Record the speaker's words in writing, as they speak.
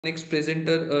Next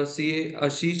presenter, CA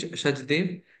Aashish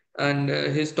Sachdev, and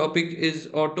his topic is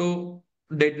auto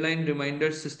deadline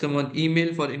reminder system on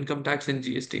email for income tax and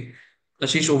GST.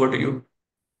 Ashish, over to you.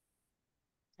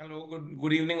 Hello,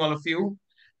 good evening, all of you.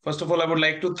 First of all, I would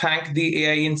like to thank the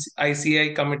AI and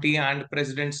ICAI committee and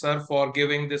President Sir for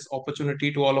giving this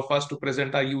opportunity to all of us to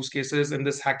present our use cases in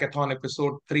this hackathon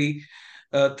episode 3,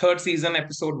 third season,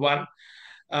 episode 1.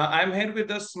 I'm here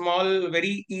with a small,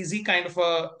 very easy kind of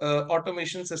a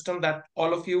automation system that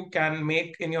all of you can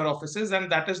make in your offices,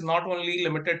 and that is not only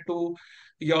limited to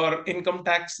your income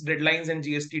tax deadlines and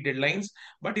GST deadlines,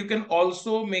 but you can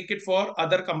also make it for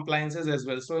other compliances as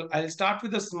well. So I'll start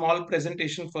with a small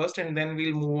presentation first, and then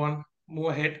we'll move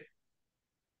ahead.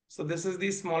 So this is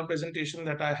the small presentation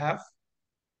that I have.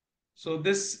 So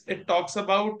it talks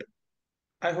about.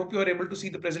 I hope you are able to see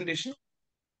the presentation.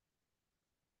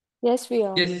 Yes, we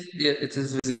are. Yes, yeah, it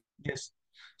is visible. Yes.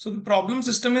 So the problem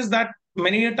system is that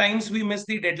many a times we miss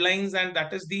the deadlines, and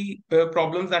that is the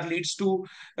problems that leads to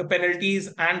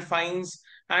penalties and fines.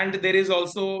 And there is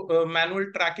also manual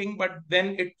tracking, but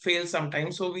then it fails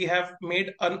sometimes. So we have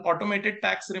made an automated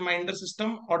tax reminder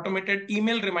system, automated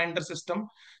email reminder system.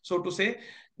 So to say,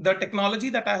 the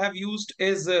technology that I have used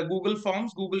is Google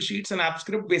Forms, Google Sheets, and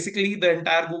AppScript. Basically, the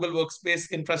entire Google Workspace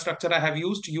infrastructure I have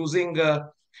used using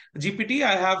GPT.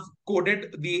 I have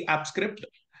coded the AppScript,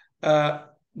 uh,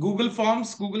 Google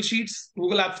Forms, Google Sheets,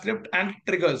 Google AppScript, and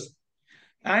triggers.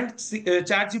 And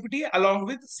ChatGPT along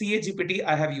with CAGPT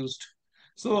I have used.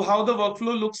 So how the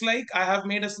workflow looks like, I have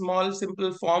made a small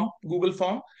simple form, Google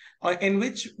form, in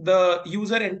which the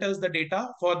user enters the data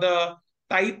for the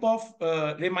type of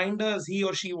reminders he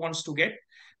or she wants to get.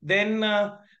 Then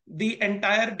the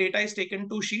entire data is taken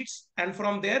to sheets, and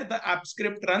from there the app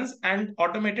script runs and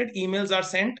automated emails are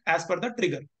sent as per the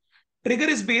trigger. Trigger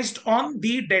is based on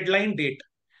the deadline date.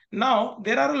 Now,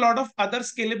 there are a lot of other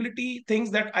scalability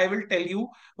things that I will tell you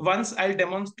once. I'll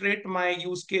demonstrate my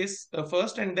use case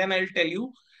first, and then I'll tell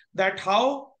you that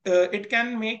how it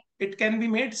can be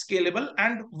made scalable,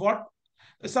 and what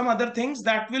some other things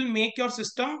that will make your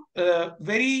system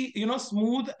very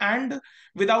smooth and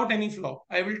without any flaw.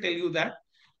 I will tell you that.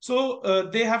 So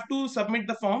they have to submit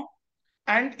the form,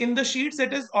 and in the sheets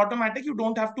it is automatic. You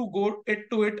don't have to go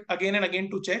to it again and again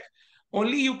to check.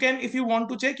 Only you can, if you want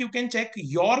to check, you can check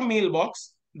your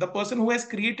mailbox, the person who has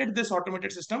created this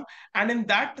automated system, and in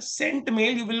that sent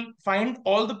mail you will find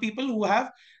all the people who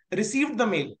have received the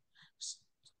mail.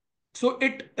 So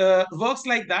it works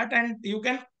like that, and you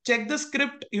can check the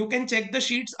script, you can check the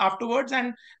sheets afterwards,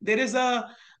 and there is a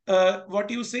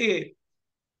what you say,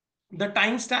 the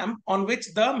timestamp on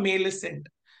which the mail is sent,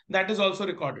 that is also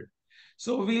recorded.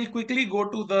 So we'll quickly go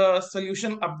to the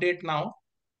solution update now.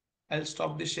 I'll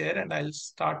stop the share and I'll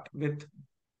start with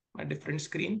a different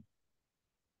screen.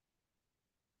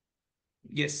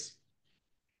 Yes.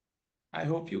 I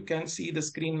hope you can see the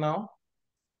screen now.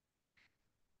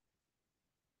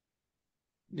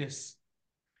 Yes.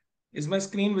 Is my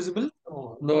screen visible?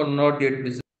 Oh, no, not yet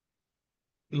visible.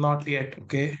 Not yet.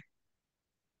 Okay.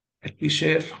 Let me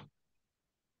share.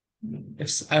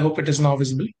 Yes, I hope it is now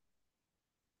visible.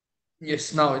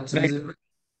 Yes, now it's Right. visible.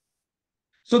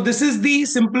 So this is the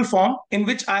simple form in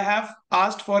which I have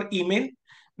asked for email,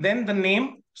 then the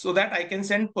name so that I can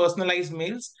send personalized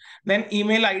mails, then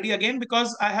email ID again,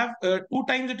 because I have two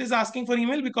times it is asking for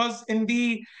email, because in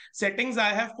the settings I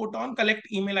have put on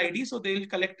collect email ID. So they'll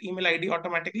collect email ID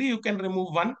automatically. You can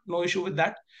remove one, no issue with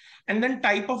that. And then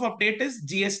type of update is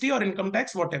GST or income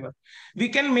tax, whatever. We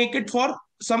can make it for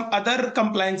some other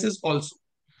compliances also.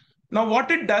 Now,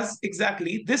 what it does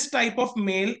exactly, this type of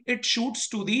mail, it shoots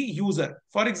to the user.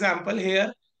 For example,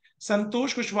 here,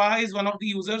 Santosh Kushwaha is one of the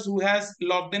users who has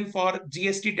logged in for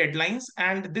GST deadlines.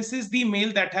 And this is the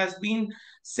mail that has been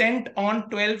sent on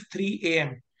 12:03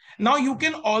 a.m. Now, you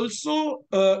can also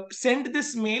send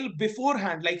this mail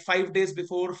beforehand, like 5 days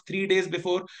before, 3 days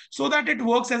before, so that it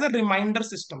works as a reminder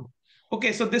system.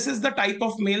 Okay, so this is the type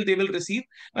of mail they will receive.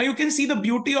 Now, you can see the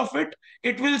beauty of it.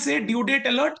 It will say due date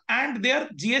alert and their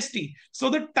GST. So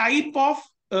the type of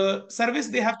service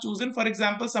they have chosen, for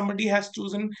example, somebody has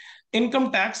chosen income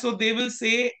tax. So they will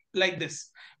say like this,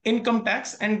 income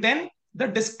tax, and then the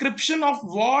description of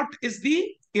what is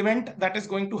the event that is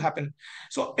going to happen.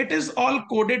 So it is all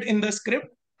coded in the script,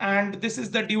 and this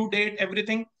is the due date,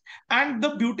 everything. And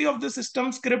the beauty of the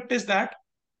system script is that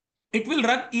it will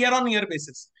run year on year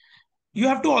basis. You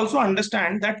have to also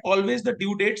understand that always the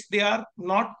due dates, they are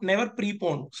not never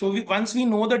preponed. So once we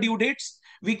know the due dates,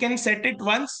 we can set it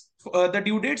once, the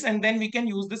due dates, and then we can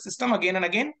use the system again and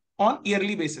again on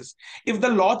yearly basis. If the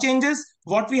law changes,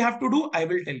 what we have to do, I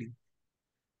will tell you.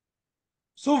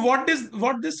 So what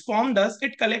this form does,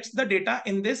 it collects the data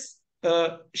in this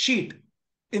sheet,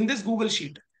 in this Google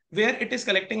sheet, where it is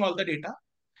collecting all the data.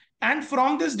 And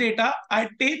from this data, I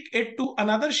take it to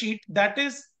another sheet that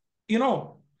is,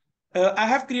 I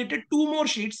have created two more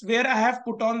sheets where I have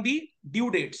put on the due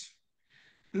dates.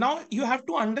 Now you have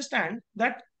to understand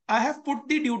that I have put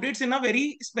the due dates in a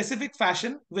very specific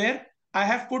fashion where I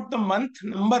have put the month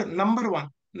number one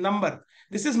number.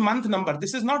 This is month number.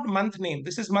 This is not month name.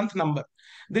 This is month number.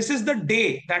 This is the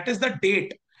day. That is the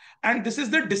date. And this is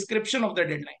the description of the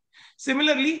deadline.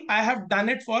 Similarly, I have done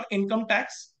it for income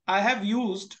tax. I have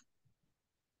used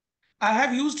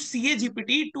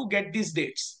CAGPT to get these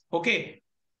dates. Okay.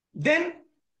 Then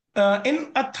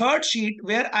in a third sheet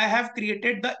where I have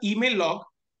created the email log,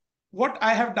 what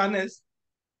I have done is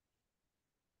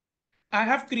I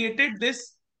have created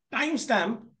this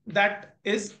timestamp that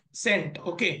is sent.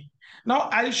 Okay. Now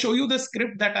I'll show you the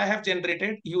script that I have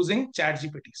generated using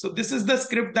ChatGPT. So this is the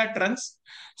script that runs.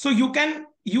 So you can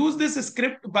use this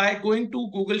script by going to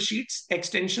Google Sheets,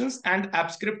 extensions, and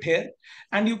app script here.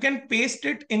 And you can paste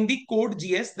it in the code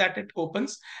GS that it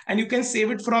opens. And you can save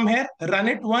it from here, run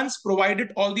it once, provide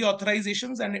it all the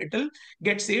authorizations, and it will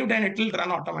get saved and it will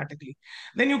run automatically.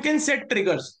 Then you can set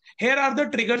triggers. Here are the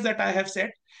triggers that I have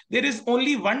set. There is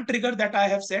only one trigger that I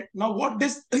have set. Now, what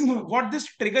this what this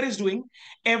trigger is doing,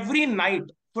 every night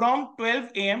from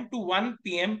 12 a.m. to 1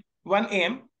 p.m., 1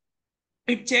 a.m.,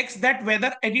 it checks that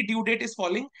whether any due date is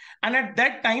falling, and at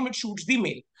that time it shoots the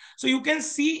mail. So you can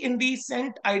see in the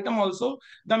sent item also,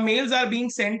 the mails are being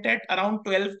sent at around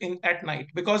 12 at night,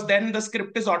 because then the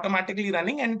script is automatically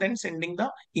running and then sending the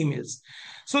emails.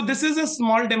 So this is a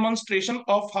small demonstration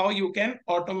of how you can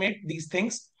automate these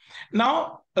things.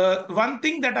 Now, one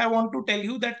thing that I want to tell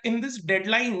you, that in this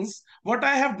deadlines, what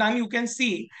I have done, you can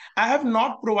see, I have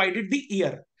not provided the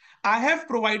year. I have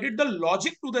provided the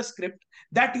logic to the script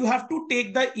that you have to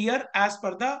take the year as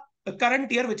per the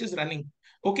current year which is running.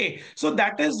 Okay, so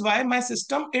that is why my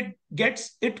system,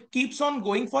 it keeps on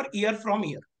going for year from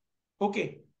year.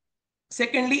 Okay.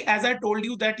 Secondly, as I told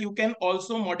you, that you can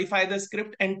also modify the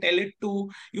script and tell it to,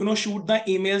 shoot the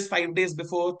emails 5 days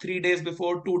before, 3 days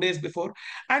before, 2 days before.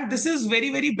 And this is very,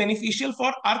 very beneficial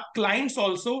for our clients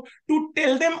also, to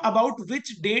tell them about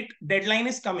which date deadline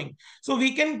is coming. So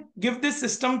we can give this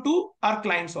system to our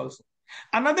clients also.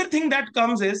 Another thing that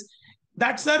comes is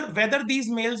that, sir, whether these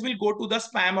mails will go to the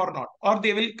spam or not, or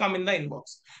they will come in the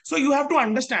inbox. So you have to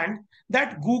understand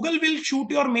that Google will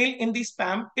shoot your mail in the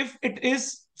spam if it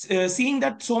is seeing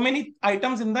that so many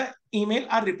items in the email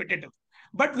are repetitive.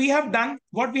 But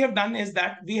what we have done is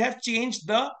that we have changed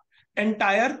the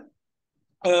entire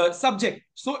subject.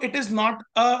 So it is not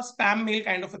a spam mail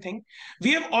kind of a thing.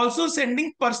 We have also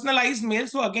sending personalized mail.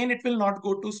 So again, it will not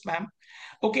go to spam.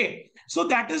 Okay. So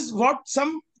that is what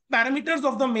some parameters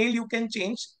of the mail you can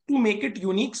change to make it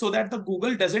unique, so that the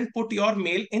Google doesn't put your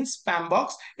mail in spam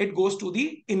box. It goes to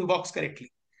the inbox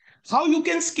correctly. How you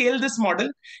can scale this model?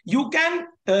 You can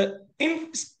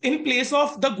in place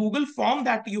of the Google form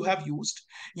that you have used,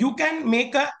 you can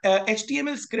make a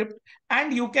HTML script,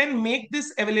 and you can make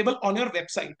this available on your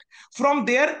website. From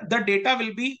there, the data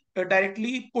will be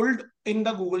directly pulled in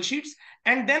the Google Sheets,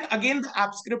 and then again the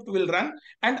app script will run,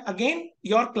 and again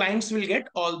your clients will get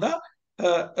all the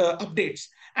updates.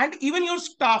 And even your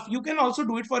staff, you can also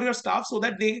do it for your staff, so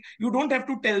that you don't have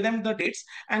to tell them the dates,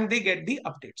 and they get the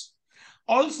updates.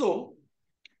 Also,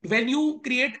 when you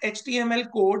create HTML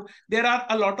code, there are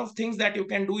a lot of things that you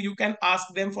can do. You can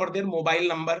ask them for their mobile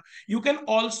number. You can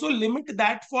also limit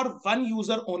that for one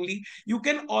user only. You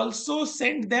can also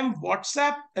send them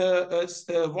WhatsApp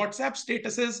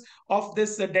statuses of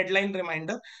this deadline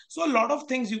reminder. So a lot of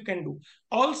things you can do.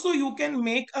 Also, you can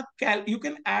you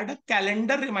can add a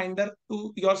calendar reminder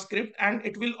to your script, and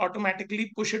it will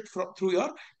automatically push it through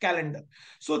your calendar.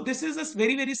 So this is a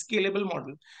very, very scalable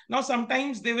model. Now,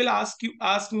 sometimes they will ask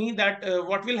me that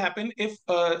what will happen if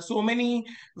so many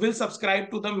will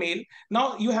subscribe to the mail.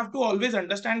 Now, you have to always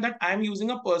understand that I am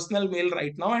using a personal mail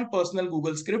right now, and personal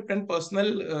Google script, and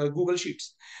personal Google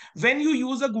Sheets. When you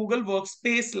use a Google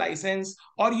Workspace license,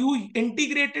 or you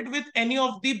integrate it with any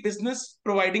of the business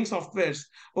providing softwares,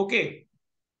 okay,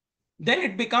 then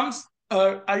it becomes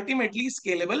ultimately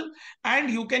scalable,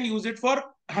 and you can use it for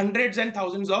hundreds and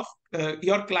thousands of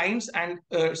your clients, and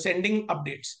sending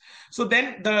updates. So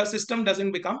then the system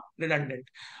doesn't become redundant.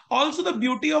 Also, the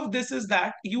beauty of this is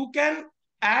that you can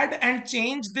add and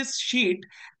change this sheet,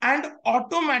 and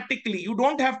automatically, you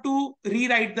don't have to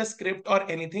rewrite the script or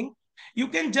anything. You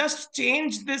can just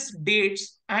change this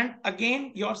dates, and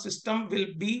again your system will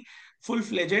be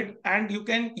full-fledged, and you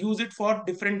can use it for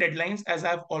different deadlines, as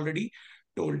I've already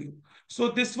told you. So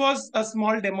this was a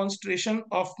small demonstration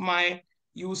of my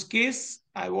use case.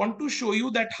 I want to show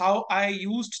you that how I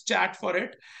used chat for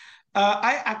it.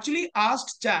 I actually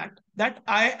asked chat that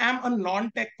I am a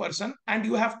non-tech person and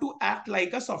you have to act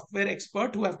like a software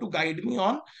expert who have to guide me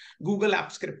on Google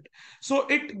App Script. So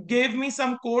it gave me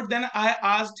some code. Then I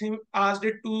asked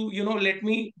it to, let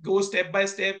me go step by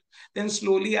step. Then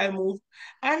slowly I moved.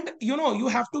 And, you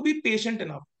have to be patient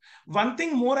enough. One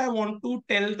thing more I want to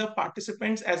tell the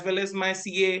participants as well as my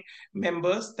CA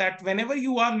members, that whenever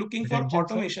you are looking for Attention, sir.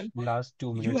 automation, Last two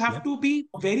you minutes have left. to be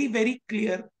very, very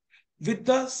clear with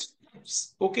the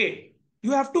steps. Okay,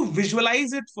 you have to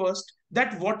visualize it first,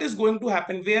 that what is going to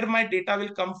happen, where my data will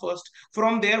come first,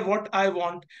 from there what I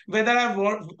want, whether I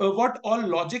want, what all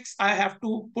logics I have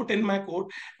to put in my code,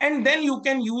 and then you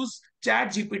can use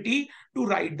chat GPT to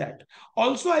write that.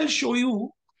 Also, I'll show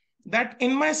you that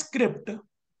in my script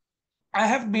I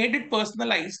have made it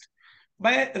personalized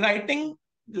by writing,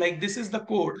 like, this is the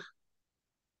code,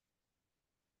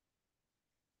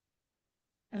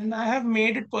 and I have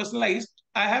made it personalized.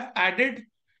 I have added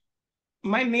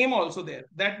my name also there,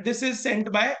 that this is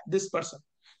sent by this person.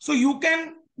 So you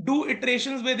can do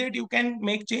iterations with it, you can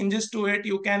make changes to it,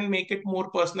 you can make it more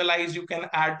personalized, you can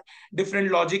add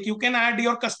different logic, you can add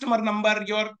your customer number,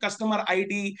 your customer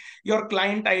ID, your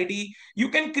client ID. You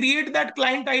can create that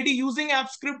client ID using app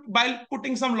script by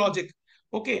putting some logic.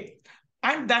 Okay,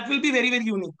 and that will be very, very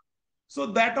unique. So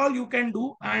that all you can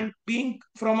do. And being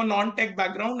from a non-tech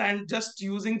background and just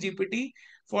using GPT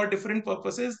for different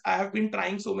purposes, I have been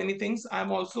trying so many things.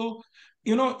 I'm also,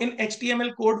 in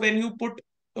HTML code, when you put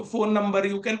a phone number,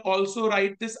 you can also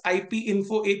write this IP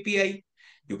info API.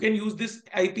 You can use this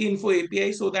IP info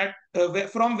API so that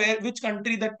from which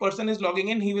country that person is logging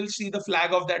in, he will see the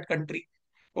flag of that country.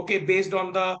 Okay, based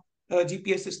on the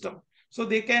GPS system. So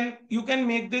you can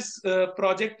make this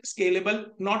project scalable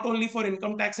not only for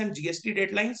income tax and GST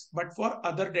deadlines, but for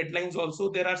other deadlines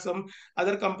also. There are some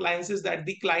other compliances that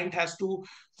the client has to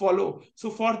follow. So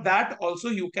for that also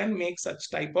you can make such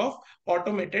type of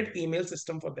automated email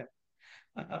system for them.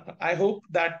 I hope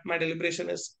that my deliberation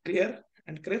is clear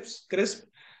and crisp.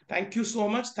 Thank you so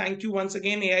much. Thank you once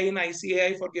again, AI and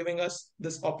ICAI, for giving us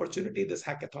this opportunity, this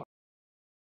hackathon.